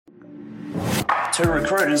Two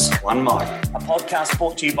recruiters, one mic. A podcast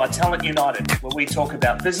brought to you by Talent United, where we talk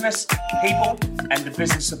about business, people, and the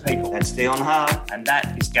business of people. That's Dion Hart. And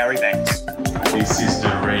that is Gary Banks. This is the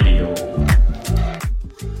radio.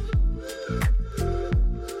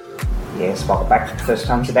 Yes, welcome back for the first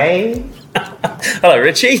time today. Hello,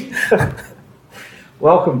 Richie.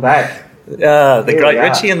 Welcome back. The great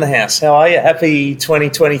Richie in the house. How are you? Happy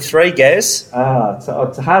 2023, Gaz.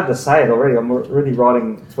 It's hard to say it already. I'm already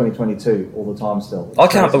writing 2022 all the time still. I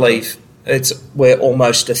can't believe we're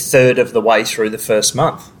almost a third of the way through the first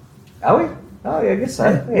month. Are we? Oh, yeah, I guess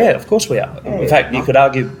so. Yeah, of course we are. In fact, you could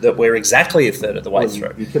argue that we're exactly a third of the way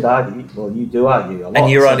through. You could argue. Well, you do argue a lot.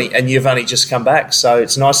 And you've only just come back, so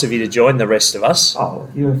it's nice of you to join the rest of us. Oh,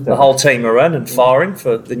 the whole team are in and firing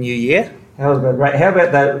for the new year. How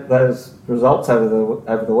about those results over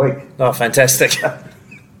the week? Oh, fantastic.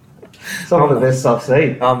 Some of the best I've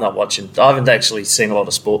seen. I'm not watching. I haven't actually seen a lot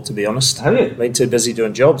of sport, to be honest. Have you? Been too busy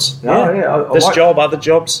doing jobs. Oh, yeah. Other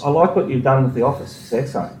jobs. I like what you've done with the office. It's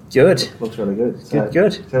excellent. Good. It looks really good.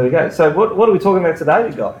 Good. So there we go. So what are we talking about today,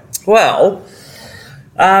 you guys? Well,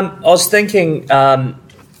 I was thinking that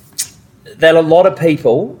a lot of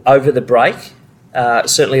people over the break,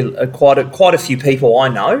 certainly quite a few people I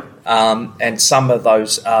know, and some of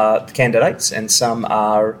those are candidates and some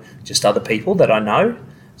are just other people that I know.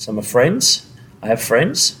 Some are friends. I have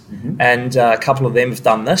friends, and a couple of them have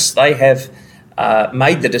done this. They have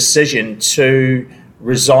made the decision to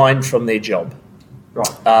resign from their job. Right.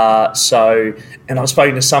 And I've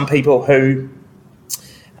spoken to some people who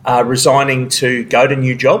are resigning to go to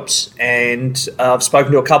new jobs, and I've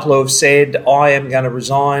spoken to a couple who have said, I am going to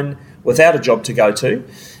resign without a job to go to,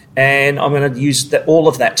 and I'm going to use all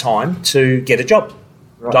of that time to get a job.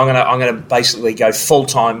 Right. So I'm going to basically go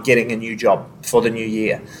full-time getting a new job for the new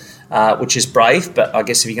year, which is brave, but I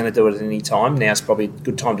guess if you're going to do it at any time, now's probably a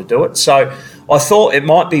good time to do it. So I thought it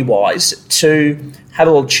might be wise to have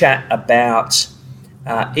a little chat about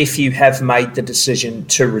if you have made the decision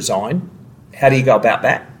to resign, how do you go about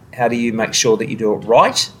that? How do you make sure that you do it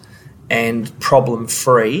right and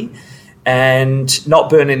problem-free and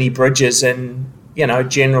not burn any bridges and,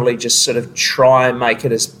 generally just sort of try and make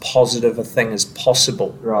it as positive a thing as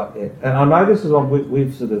possible? Right, yeah. And I know this is one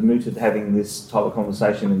we've sort of mooted having this type of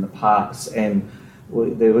conversation in the past, and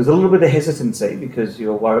there was a little bit of hesitancy because we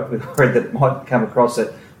were worried that it might come across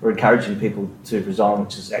that we're encouraging people to resign,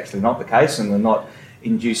 which is actually not the case, and we're not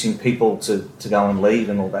inducing people to go and leave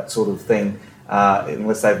and all that sort of thing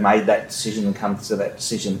unless they've made that decision and come to that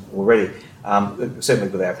decision already. Certainly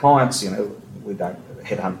with our clients, we don't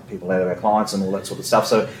headhunt people out of our clients and all that sort of stuff.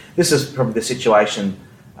 So this is probably the situation.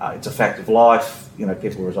 It's a fact of life.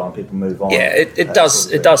 People resign, people move on. Yeah, it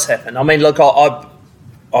does happen. I mean, look,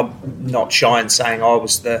 I'm not shy in saying I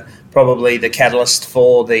was probably the catalyst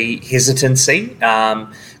for the hesitancy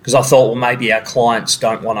because I thought, well, maybe our clients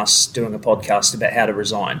don't want us doing a podcast about how to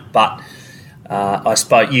resign. But I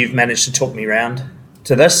suppose you've managed to talk me around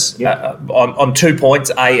to this. Yep. On 2 points.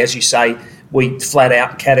 A, as you say, we flat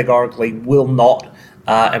out categorically will not,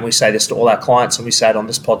 and we say this to all our clients and we say it on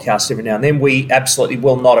this podcast every now and then, we absolutely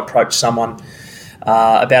will not approach someone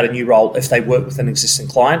about a new role if they work with an existing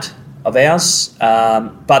client of ours.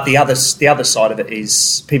 But the other side of it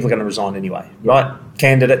is people are going to resign anyway, right?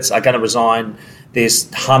 Candidates are going to resign.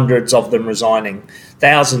 There's hundreds of them resigning,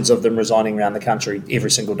 thousands of them resigning around the country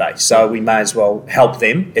every single day. So we may as well help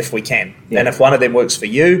them if we can. Yeah. And if one of them works for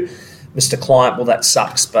you, Mr. Client, well, that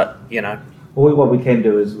sucks, but, Well, what we can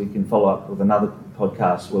do is we can follow up with another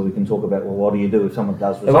podcast where we can talk about, well, what do you do if someone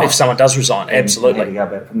does resign? If someone does resign, absolutely. How do you go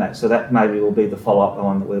about from that? So that maybe will be the follow-up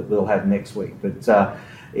one that we'll have next week. But, so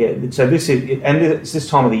this is, and it's this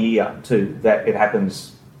time of the year, too, that it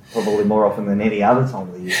happens probably more often than any other time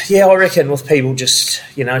of the year. Yeah, I reckon with people just,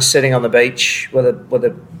 sitting on the beach with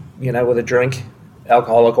a drink,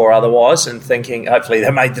 alcoholic or otherwise, and thinking, hopefully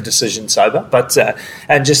they made the decision sober, but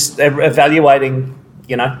and just evaluating,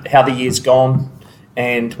 how the year's gone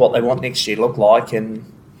and what they want next year to look like, and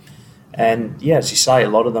yeah, as you say, a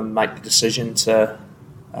lot of them make the decision to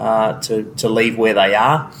leave where they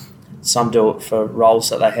are. Some do it for roles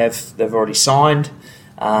that they've already signed,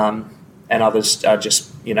 and others are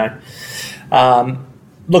just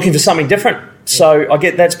looking for something different. Yeah. So I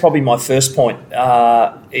get that's probably my first point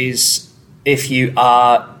is if you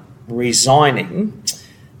are resigning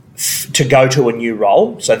to go to a new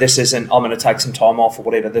role. So this isn't I'm going to take some time off or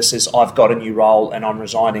whatever. This is I've got a new role and I'm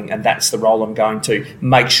resigning, and that's the role I'm going to.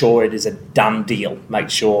 Make sure it is a done deal.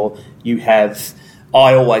 Make sure you have.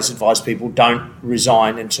 I always advise people don't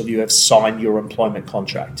resign until you have signed your employment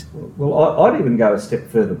contract. Well, I'd even go a step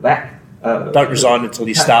further back Don't resign until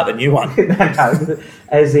you start the new one. No,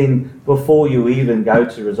 as in before you even go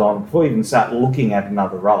to resign, before you even start looking at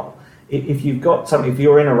another role. If you've got something, if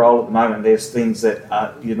you're in a role at the moment, there's things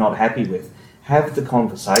that you're not happy with, have the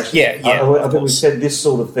conversation. I think we've said this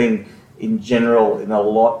sort of thing in general in a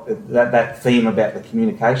lot. That theme about the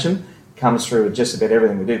communication comes through with just about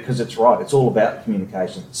everything we do, because it's right. It's all about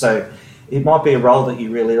communication. So it might be a role that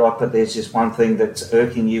you really like, but there's just one thing that's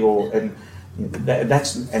irking you, and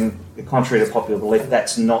contrary to popular belief,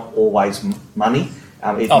 that's not always money.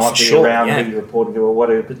 It might be around who you're reporting to or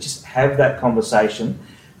whatever, but just have that conversation.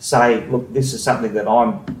 Say, look, this is something that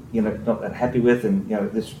I'm, not that happy with, and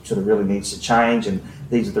this sort of really needs to change, and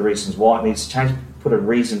these are the reasons why it needs to change. Put a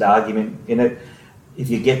reasoned argument in it. If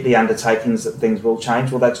you get the undertakings that things will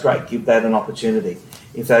change, well, that's great. Give that an opportunity.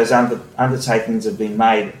 If those undertakings have been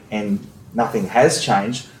made and nothing has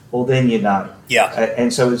changed, well, then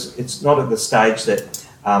and so it's not at the stage that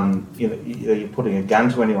you're putting a gun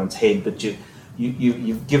to anyone's head, but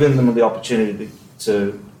you've given them the opportunity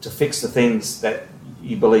to fix the things that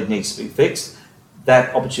you believe needs to be fixed.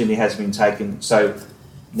 That opportunity has been taken, so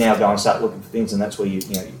now go and start looking for things, and that's where you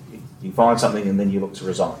find something and then you look to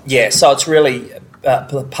resign. Yeah, so it's really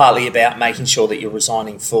partly about making sure that you're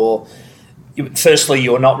resigning for. Firstly,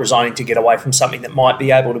 you're not resigning to get away from something that might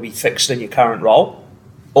be able to be fixed in your current role,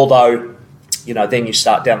 although then you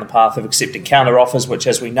start down the path of accepting counter offers, which,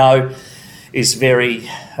 as we know, is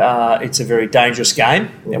it's a very dangerous game,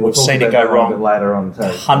 and we've seen it go wrong later on too.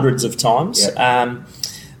 Hundreds of times. Yep.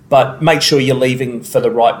 But make sure you're leaving for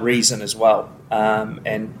the right reason as well,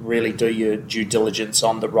 and really do your due diligence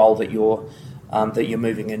on the role that you're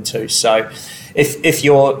moving into. So, if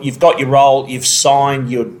you've got your role, you've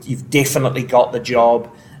signed, you've definitely got the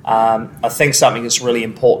job. I think something that's really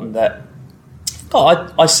important that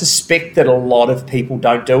I suspect that a lot of people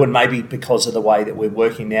don't do, and maybe because of the way that we're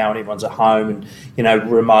working now and everyone's at home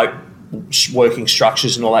and remote working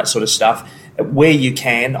structures and all that sort of stuff. Where you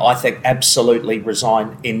can, I think absolutely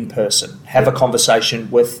resign in person. Have a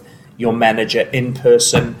conversation with your manager in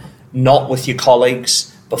person, not with your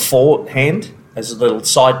colleagues beforehand. As a little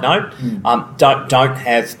side note, don't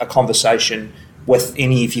have a conversation with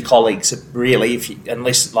any of your colleagues really,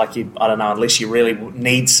 unless you really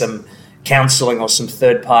need some counselling or some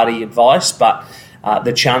third-party advice. But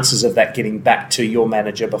the chances of that getting back to your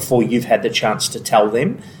manager before you've had the chance to tell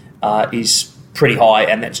them is pretty high,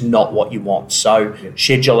 and that's not what you want. So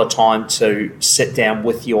schedule a time to sit down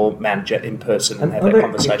with your manager in person and have that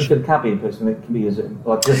conversation. It can't be in person. It can be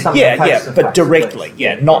just something but directly.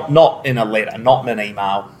 Not in a letter, not in an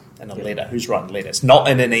email. In a letter, who's writing letters? Not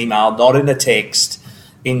in an email, not in a text.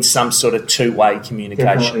 In some sort of two-way communication.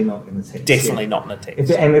 Definitely not in a text. Definitely not in a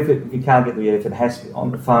text. If you can't get if it has to be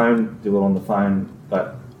on the phone, do it on the phone.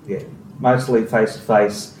 But mostly face to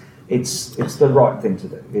face. It's the right thing to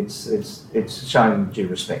do. It's showing due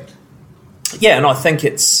respect. Yeah, and I think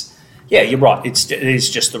you're right. It is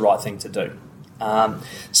just the right thing to do.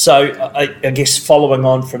 So I guess following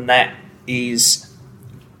on from that is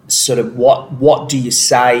sort of what do you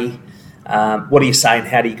say? What do you say, and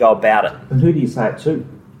how do you go about it? And who do you say it to?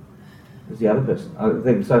 Is the other person? I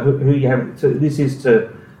think so. Who you have? So this is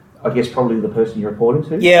to, I guess, probably the person you're reporting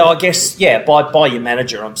to. Yeah, I guess. Yeah, by your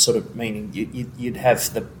manager, I'm sort of meaning you'd have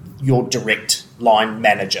your direct line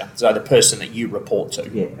manager, so the person that you report to.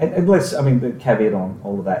 Yeah, and the caveat on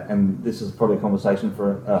all of that, and this is probably a conversation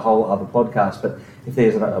for a whole other podcast, but if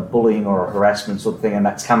there's a bullying or a harassment sort of thing, and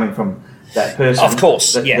that's coming from that person, of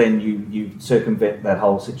course, then you circumvent that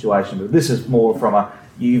whole situation. But this is more from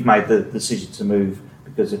you've made the decision to move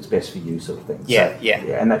because it's best for you sort of thing. Yeah,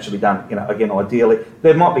 and that should be done, again, ideally.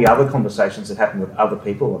 There might be other conversations that happen with other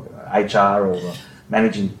people, like HR or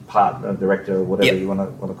managing partner, director, or whatever you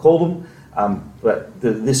want to call them. But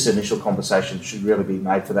this initial conversation should really be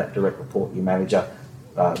made for that direct report to your manager,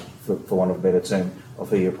 for want of a better term, of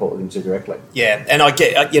who you report into directly. Yeah, and I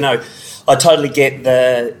get, I totally get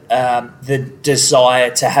the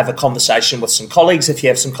desire to have a conversation with some colleagues. If you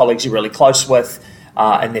have some colleagues you're really close with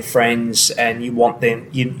and they're friends, and you want them,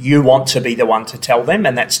 you want to be the one to tell them,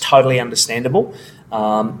 and that's totally understandable.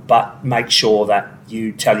 But make sure that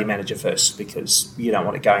you tell your manager first, because you don't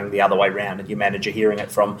want it going the other way around and your manager hearing it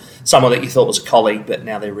from someone that you thought was a colleague, but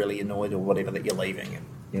now they're really annoyed or whatever that you're leaving,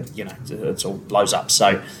 and it all blows up.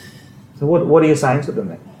 So what are you saying to them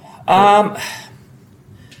then?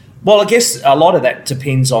 Well, I guess a lot of that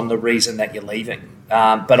depends on the reason that you're leaving.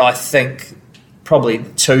 But I think probably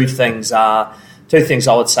two things I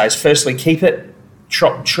would say is, firstly, keep it,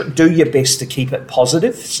 do your best to keep it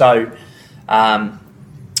positive. So,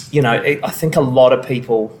 I think a lot of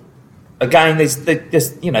people again, there's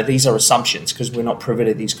these are assumptions because we're not privy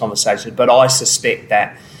to these conversations, but I suspect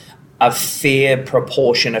that a fair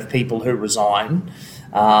proportion of people who resign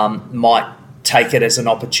might take it as an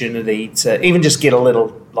opportunity to even just get a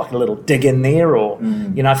little dig in there, or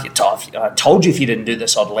if I told you if you didn't do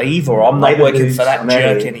this I'd leave, or I'm not working for that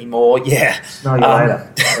jerk anymore. Yeah, smell you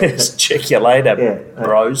later. Check you later,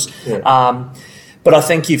 bros. Yeah. But I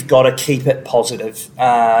think you've got to keep it positive,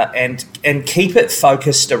 and keep it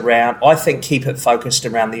focused around. I think keep it focused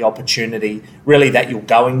around the opportunity really that you're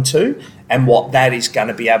going to, and what that is going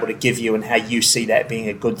to be able to give you, and how you see that being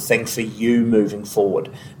a good thing for you moving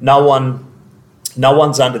forward. No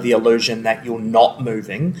one's under the illusion that you're not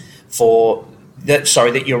moving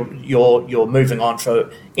that you're moving on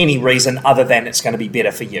for any reason other than it's going to be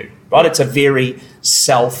better for you, right? It's a very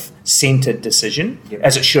self-centered decision,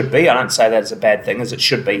 as it should be. I don't say that as a bad thing, as it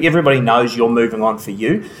should be. Everybody knows you're moving on for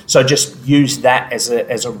you, so just use that as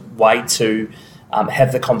a way to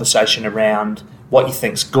have the conversation around what you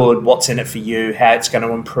think's good, what's in it for you, how it's going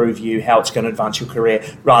to improve you, how it's going to advance your career,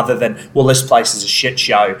 rather than, well, this place is a shit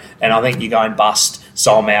show and I think you're going bust,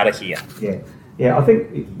 so I'm out of here. Yeah, I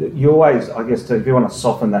think you always, I guess, if you want to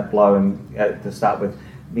soften that blow and to start with,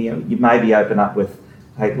 you maybe open up with,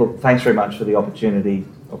 hey, look, thanks very much for the opportunity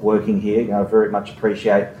of working here. I very much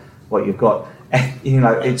appreciate what you've got. And,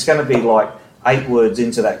 it's going to be like 8 words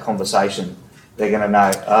into that conversation. They're going to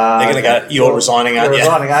know. They're going to go, you're resigning, aren't you? You're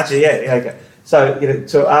resigning, aren't you? Yeah, okay.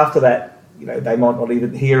 So after that, they might not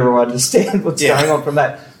even hear or understand what's going on from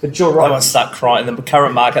that. But you're right. They might start crying. In the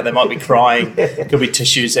current market, they might be crying. Could be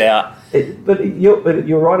tissues out. But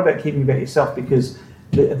you're right about keeping about yourself, because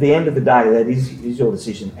at the end of the day, that is your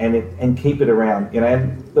decision, and keep it around.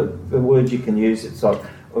 And the words you can use. It's like,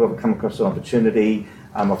 I've come across an opportunity.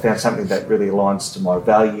 I found something that really aligns to my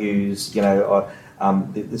values.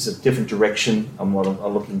 There's a different direction I'm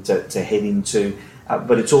looking to head into.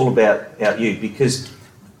 But it's all about you, because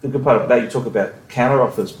the good part of that, you talk about counter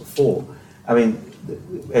offers before. I mean,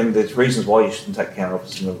 and there's reasons why you shouldn't take counter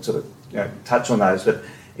offers, and we'll sort of touch on those. But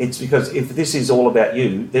it's because if this is all about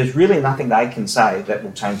you, there's really nothing they can say that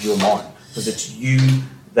will change your mind, because it's you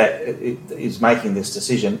that is making this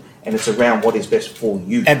decision, and it's around what is best for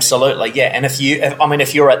you. Absolutely, yeah. And if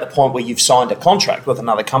you're at the point where you've signed a contract with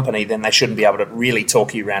another company, then they shouldn't be able to really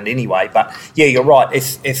talk you around anyway. But yeah, you're right.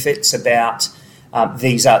 If it's about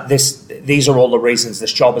these are all the reasons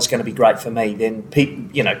this job is going to be great for me, then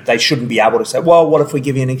they shouldn't be able to say, well, what if we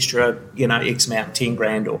give you an extra X amount, 10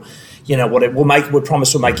 grand, or what we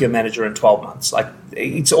promise we'll make you a manager in 12 months. Like,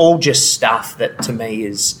 it's all just stuff that to me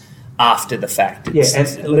is after the fact. It's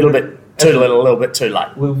a little bit too little, a little bit too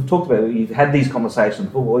late. We've talked about it. You've had these conversations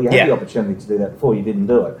before. Well, you had the opportunity to do that before. You didn't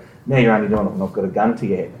do it. Now you're only doing it when I've got a gun to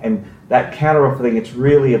your head. And that counter-offer thing, it's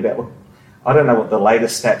really about, I don't know what the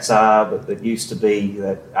latest stats are, but it used to be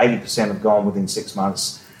that 80% have gone within 6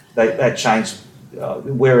 months. That changed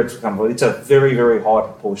where it's come from. It's a very, very high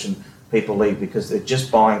proportion people leave because they're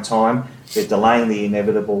just buying time, they're delaying the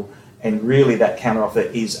inevitable, and really that counter-offer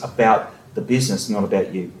is about the business, not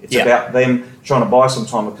about you. It's about them trying to buy some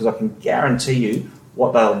time, because I can guarantee you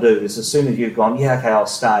what they'll do is, as soon as you've gone, okay, I'll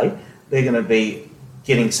stay, they're going to be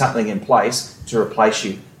getting something in place to replace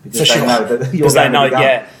you, because they know that you're going to be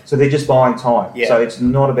going. So they're just buying time. Yeah. So it's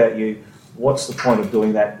not about you. What's the point of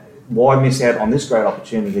doing that? Why miss out on this great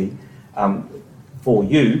opportunity for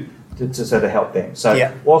you to sort of help them?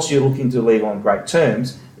 So whilst you're looking to leave on great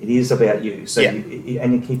terms, it is about you. So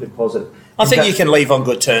you keep it positive. I think you can leave on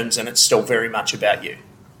good terms and it's still very much about you.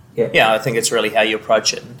 Yeah, I think it's really how you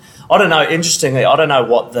approach it. And I don't know. Interestingly, I don't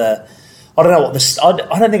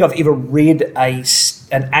think I've ever read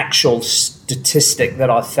an actual statistic that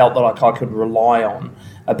I felt that I could rely on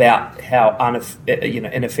about how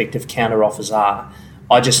ineffective counter offers are.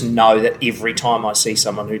 I just know that every time I see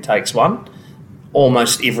someone who takes one,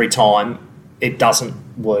 almost every time it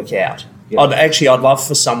doesn't work out. Yeah. I'd love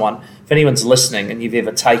for someone, if anyone's listening and you've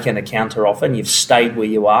ever taken a counter offer and you've stayed where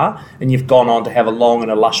you are and you've gone on to have a long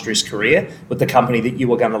and illustrious career with the company that you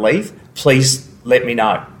were going to leave, please let me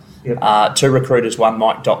know. Yep. To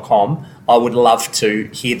recruiters1mike.com. I would love to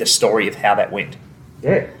hear the story of how that went.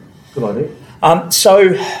 Yeah, good idea.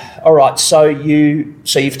 So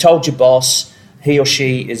you've told your boss, he or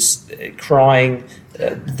she is crying,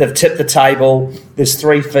 they've tipped the table, there's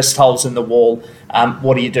 3 fist holes in the wall.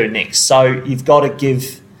 What do you do next? So you've got to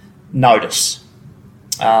give notice.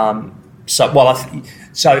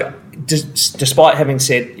 Despite having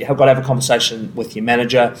said you've got to have a conversation with your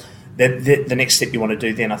manager, the next step you want to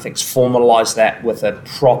do then, I think, is formalise that with a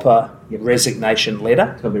proper resignation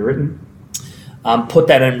letter. It's got to be written. Put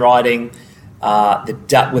that in writing.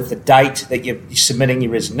 with the date that you're submitting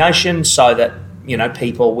your resignation, so that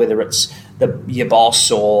people, whether it's your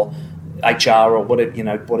boss or HR or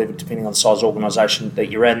whatever, depending on the size of organisation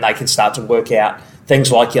that you're in, they can start to work out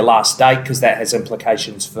things like your last date, because that has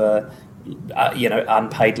implications for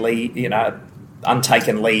unpaid leave,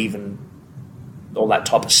 untaken leave and all that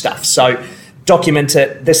type of stuff. So document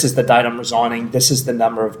it. This is the date I'm resigning. This is the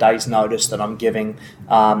number of days notice that I'm giving,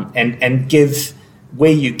 and give,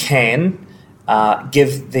 where you can,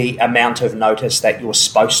 give the amount of notice that you're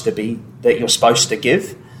supposed to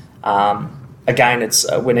give. Again, it's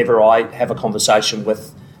whenever I have a conversation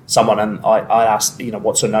with someone and I ask,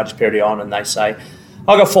 what's the notice period on, and they say,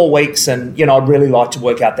 I've got 4 weeks, and I'd really like to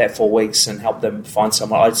work out that 4 weeks and help them find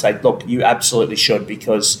someone. I'd say, look, you absolutely should,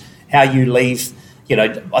 because how you leave,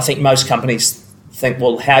 I think most companies think,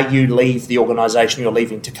 well, how you leave the organisation you're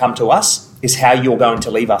leaving to come to us is how you're going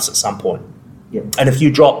to leave us at some point. Yep. And if you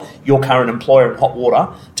drop your current employer in hot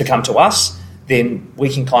water to come to us, then we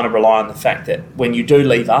can kind of rely on the fact that when you do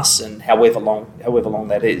leave us, and however long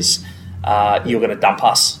that is, you're going to dump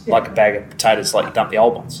us like a bag of potatoes, like you dump the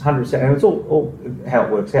old ones. 100%, and it's all how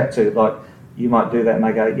it works out too. Like, you might do that and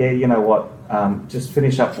they go, yeah, you know what, just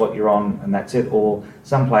finish up what you're on and that's it. Or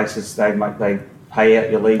some places they pay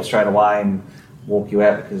out your leave straight away and walk you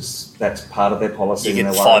out, because that's part of their policy. You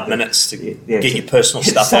get 5 minutes to get your personal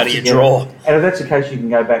stuff out of your drawer. And if that's the case, you can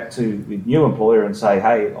go back to the new employer and say,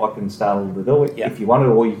 hey, I can start a little bit early if you want to,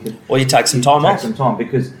 or you take some time off.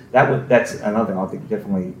 Because that's another thing. I think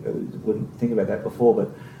definitely wouldn't think about that before, but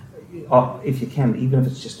if you can, even if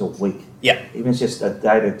it's just a week, even if it's just a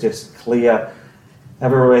day to just clear,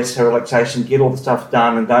 have a rest, have a relaxation, get all the stuff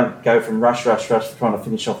done, and don't go from rush trying to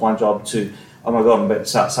finish off one job to, oh my God, I'm about to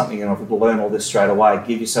start something and I've got to learn all this straight away.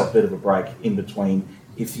 Give yourself a bit of a break in between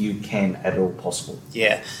if you can at all possible.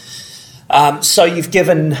 Yeah. So you've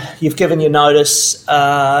given your notice.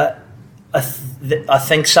 I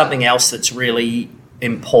think something else that's really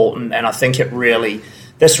important, and I think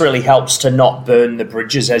this really helps to not burn the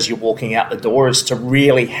bridges as you're walking out the door, is to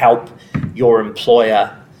really help your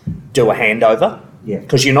employer do a handover. Yeah.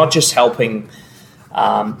 Because you're not just helping.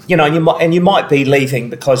 You might be leaving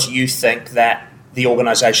because you think that the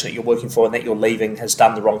organisation that you're working for and that you're leaving has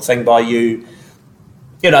done the wrong thing by you.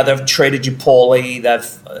 They've treated you poorly.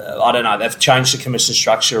 They've changed the commission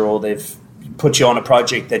structure, or they've put you on a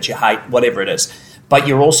project that you hate, whatever it is. But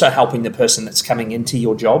you're also helping the person that's coming into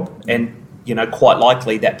your job, and quite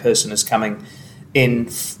likely that person is coming in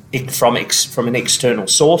from an external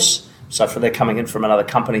source. So they're coming in from another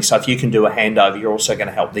company. So if you can do a handover, you're also going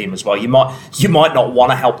to help them as well. You might not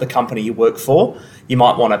want to help the company you work for. You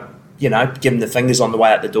might want to, give them the fingers on the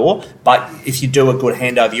way out the door. But if you do a good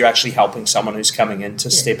handover, you're actually helping someone who's coming in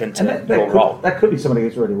to step into your role. That could be somebody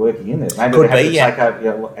who's already working in there. Maybe they have to take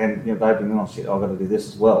over, and they've been, oh shit, I've got to do this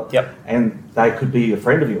as well. Yep. And they could be a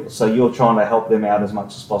friend of yours. So you're trying to help them out as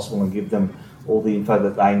much as possible and give them all the info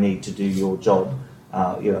that they need to do your job.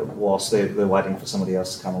 Whilst they're waiting for somebody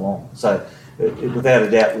else to come along. So, without a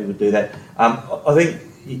doubt, we would do that. I think,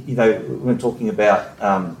 when we're talking about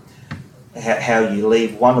how you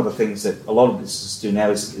leave, one of the things that a lot of businesses do now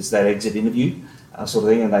is that exit interview sort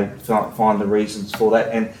of thing, and they find the reasons for that.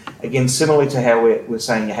 And again, similarly to how we're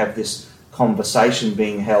saying you have this conversation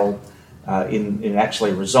being held in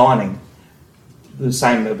actually resigning, the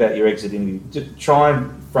same about your exit interview. Try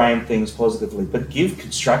and frame things positively, but give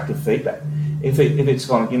constructive feedback. If it's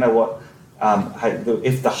gone, you know what,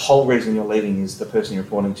 if the whole reason you're leaving is the person you're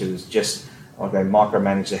reporting to is just, they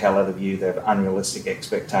micromanage the hell out of you, they have unrealistic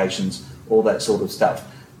expectations, all that sort of stuff,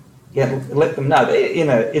 let them know in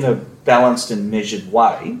a balanced and measured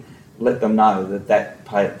way. Let them know that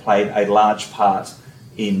played a large part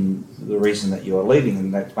in the reason that you're leaving,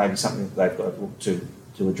 and that's maybe something that they've got to look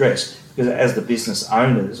to address. Because as the business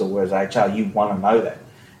owners or as HR, you want to know that.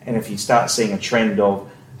 And if you start seeing a trend of,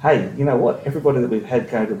 hey, you know what, everybody that we've had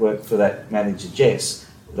going to work for that manager Jess,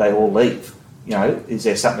 they all leave. Is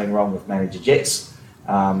there something wrong with manager Jess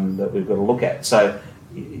that we've got to look at? So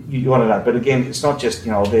you want to know. But again, it's not just,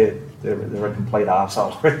 they're a complete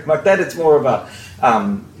arsehole or anything like that. It's more of a, I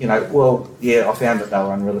found that they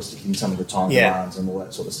were unrealistic in some of the time demands and all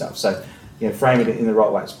that sort of stuff. So, frame it in the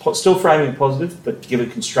right way. Still framing it positive, but give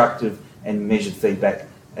it constructive and measured feedback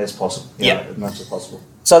as possible. As much as possible.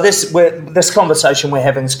 So this conversation we're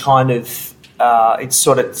having is kind of it's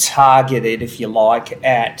sort of targeted, if you like,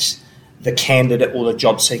 at the candidate or the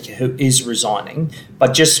job seeker who is resigning.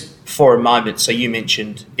 But just for a moment, so you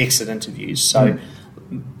mentioned exit interviews. So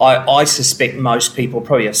I suspect most people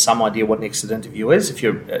probably have some idea what an exit interview is. If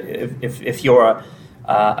you're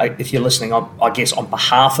if you're listening, I guess, on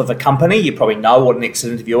behalf of a company, you probably know what an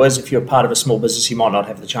exit interview is. If you're part of a small business, you might not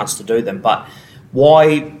have the chance to do them. But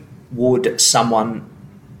why would someone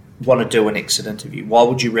want to do an exit interview? Why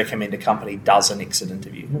would you recommend a company does an exit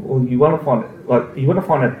interview? Well, you want to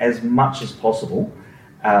find it as much as possible.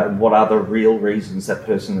 What are the real reasons that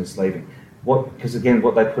person is leaving? Because again,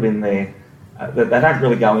 what they put in there, they don't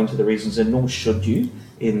really go into the reasons, and nor should you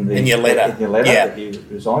in your letter that you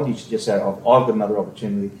resigned. You should just say, I've got another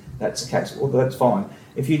opportunity. That's the case. Well, that's fine.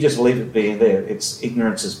 If you just leave it being there, it's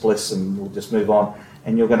ignorance is bliss, and we'll just move on.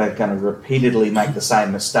 And you're going to repeatedly make the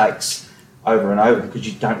same mistakes over and over because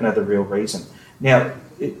you don't know the real reason. Now,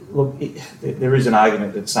 there is an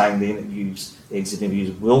argument that's saying the exit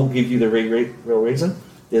interviews will give you the real reason.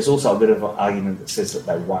 There's also a bit of an argument that says that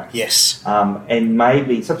they won't. Yes. And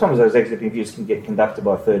maybe sometimes those exit interviews can get conducted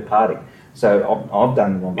by a third party. So I've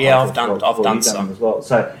done them on behalf I've done some as well.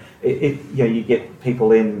 So you get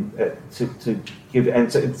people in to give,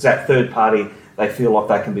 and so it's that third party. They feel like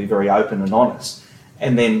they can be very open and honest.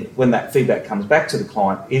 And then when that feedback comes back to the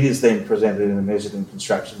client, it is then presented in a measured and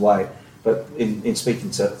constructed way. But in speaking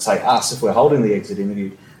to, say, us, if we're holding the exit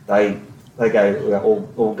interview, they go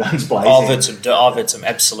all guns blazing. I've heard some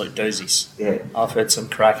absolute doozies. Yeah. I've heard some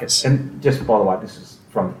crackers. And just by the way, this is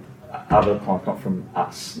from other clients, not from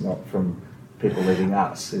us, not from people leaving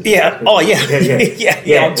us. Yeah. Oh, yeah.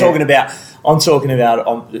 Yeah. I'm talking about.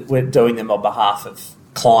 We're doing them on behalf of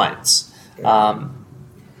clients.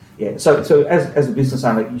 Yeah. So as a business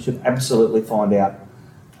owner, you should absolutely find out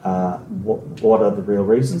what are the real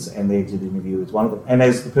reasons, and the exit interview is one of them. And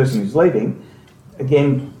as the person who's leaving,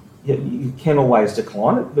 again, you can always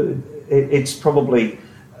decline it, but it's probably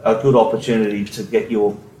a good opportunity to get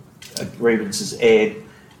your grievances aired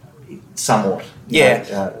somewhat.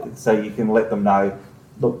 So you can let them know,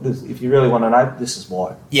 look, if you really want to know, this is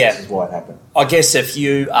why. Yeah. This is why it happened. I guess if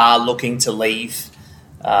you are looking to leave,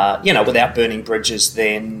 without burning bridges,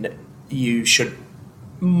 then you should,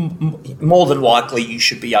 more than likely, you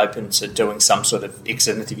should be open to doing some sort of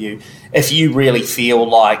exit interview. If you really feel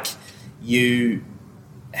like you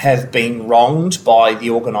have been wronged by the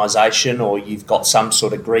organisation or you've got some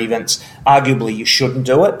sort of grievance, arguably you shouldn't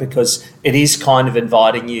do it because it is kind of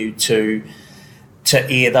inviting you to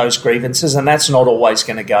air those grievances, and that's not always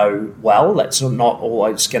going to go well. That's not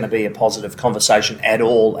always going to be a positive conversation at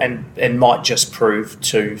all, and might just prove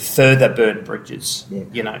to further burn bridges.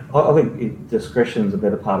 Yeah. I think discretion's a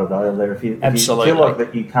better part of the there. If you feel like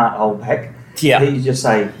that you can't hold back, you just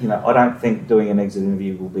say, I don't think doing an exit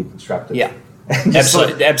interview will be constructive. Yeah.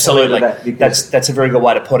 Absolutely. That's a very good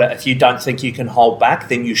way to put it. If you don't think you can hold back,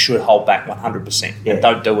 then you should hold back 100%. Yeah. And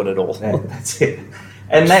don't do it at all. Yeah, that's it.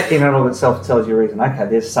 And that in and of itself tells you a reason, okay,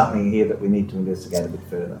 there's something here that we need to investigate a bit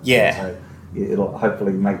further. Yeah. So it'll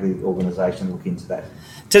hopefully make the organisation look into that.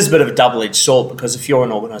 It is a bit of a double-edged sword because if you're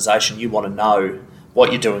an organisation, you want to know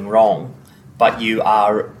what you're doing wrong, but you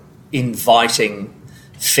are inviting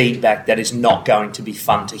feedback that is not going to be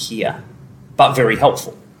fun to hear, but very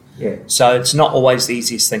helpful. Yeah. So it's not always the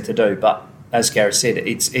easiest thing to do, but as Gary said,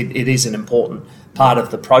 it is an important part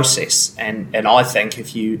of the process. And I think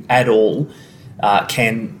if you at all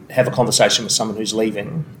can have a conversation with someone who's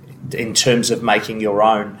leaving in terms of making your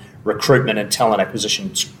own recruitment and talent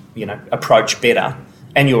acquisition, approach better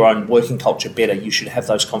and your own working culture better, you should have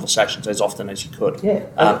those conversations as often as you could. Yeah.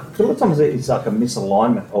 A lot of times it's like a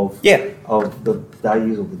misalignment of the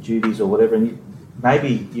values or the duties or whatever, and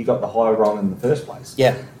maybe you got the hire wrong in the first place.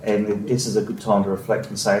 Yeah. And this is a good time to reflect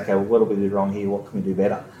and say, okay, well, what did we do wrong here? What can we do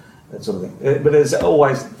better? That sort of thing. But as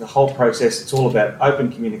always, the whole process, it's all about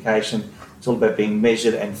open communication. It's all about being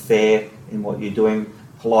measured and fair in what you're doing,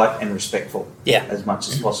 polite and respectful as much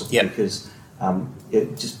as possible because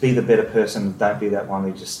just be the better person. Don't be that one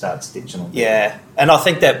who just starts ditching on. Yeah, and I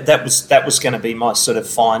think that was going to be my sort of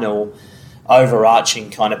final overarching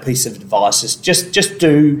kind of piece of advice is just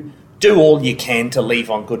do all you can to leave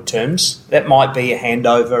on good terms. That might be a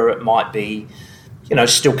handover. It might be,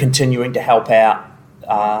 still continuing to help out,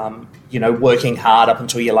 working hard up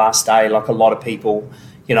until your last day. Like a lot of people,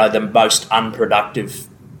 the most unproductive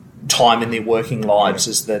time in their working lives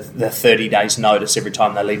is the 30 days notice every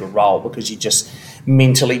time they leave a role because you just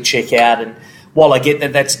mentally check out. And while I get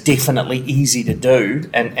that that's definitely easy to do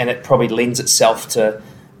and it probably lends itself to,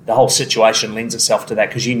 the whole situation lends itself to that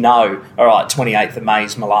because all right, 28th of May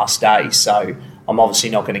is my last day, so I'm obviously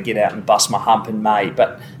not going to get out and bust my hump in May,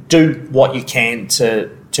 but do what you can to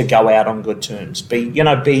go out on good terms.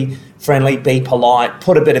 Be friendly, be polite,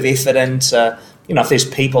 put a bit of effort into, if there's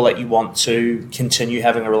people that you want to continue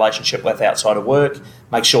having a relationship with outside of work,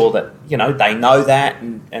 make sure that, they know that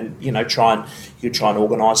and try and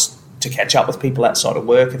organise to catch up with people outside of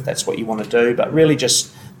work if that's what you want to do, but really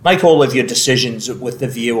just make all of your decisions with the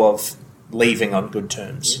view of leaving on good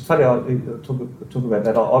terms. It's funny, I'll talk about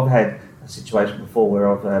that. I've had a situation before where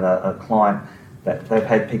I've had a client that they've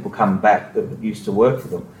had people come back that used to work for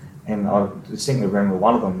them, and I distinctly remember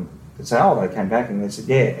one of them could say, "Oh, they came back," and they said,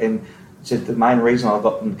 "Yeah," and said the main reason I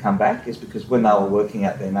got them to come back is because when they were working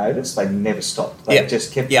out their notice, they never stopped. They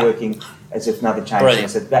just kept working as if nothing changed. Brilliant. And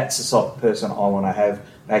I said, that's the sort of person I want to have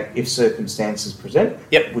back if circumstances present,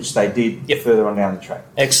 which they did further on down the track.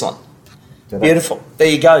 Excellent. Beautiful. There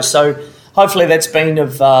you go. So hopefully that's been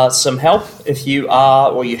of some help if you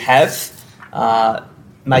are or you have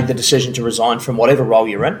made the decision to resign from whatever role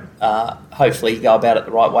you're in. Hopefully you go about it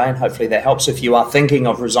the right way, and hopefully that helps. If you are thinking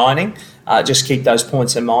of resigning, just keep those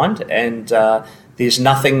points in mind, and there's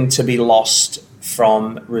nothing to be lost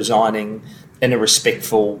from resigning in a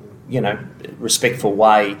respectful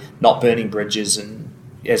way, not burning bridges, and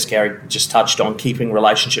as Gary just touched on, keeping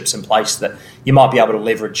relationships in place that you might be able to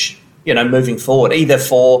leverage, moving forward, either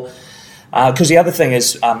for because the other thing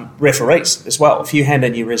is referees as well. If you hand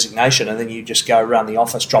in your resignation and then you just go around the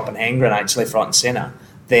office dropping hand grenades left, right and centre,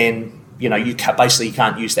 then you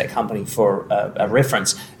can't use that company for a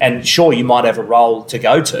reference. And sure, you might have a role to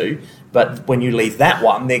go to, but when you leave that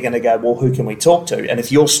one, they're going to go, well, who can we talk to? And if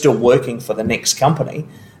you're still working for the next company,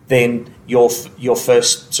 then your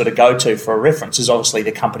first sort of go-to for a reference is obviously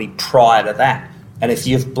the company prior to that. And if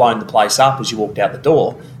you've blown the place up as you walked out the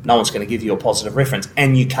door, no one's going to give you a positive reference,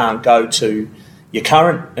 and you can't go to your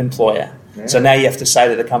current employer. Yeah. So now you have to say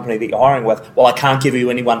to the company that you're hiring with, well, I can't give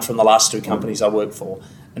you anyone from the last two companies I worked for.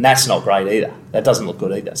 And that's not great either. That doesn't look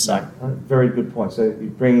good either. So very good point. So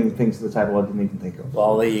you're bringing things to the table I didn't even think of.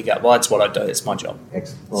 Well, there you go. Well, that's what I do. It's my job.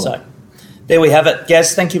 Excellent. Well, so there we have it.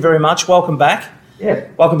 Gaz, thank you very much. Welcome back. Yeah.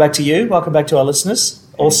 Welcome back to you. Welcome back to our listeners,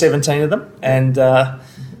 all 17 of them. And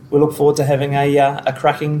we look forward to having a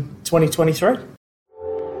cracking 2023.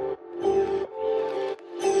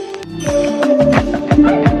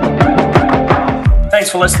 Thanks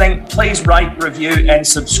for listening. Please rate, review and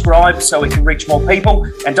subscribe so we can reach more people.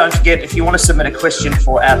 And don't forget, if you want to submit a question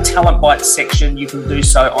for our Talent Bites section, you can do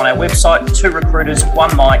so on our website,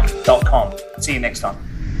 2recruiters1mic.com. See you next time.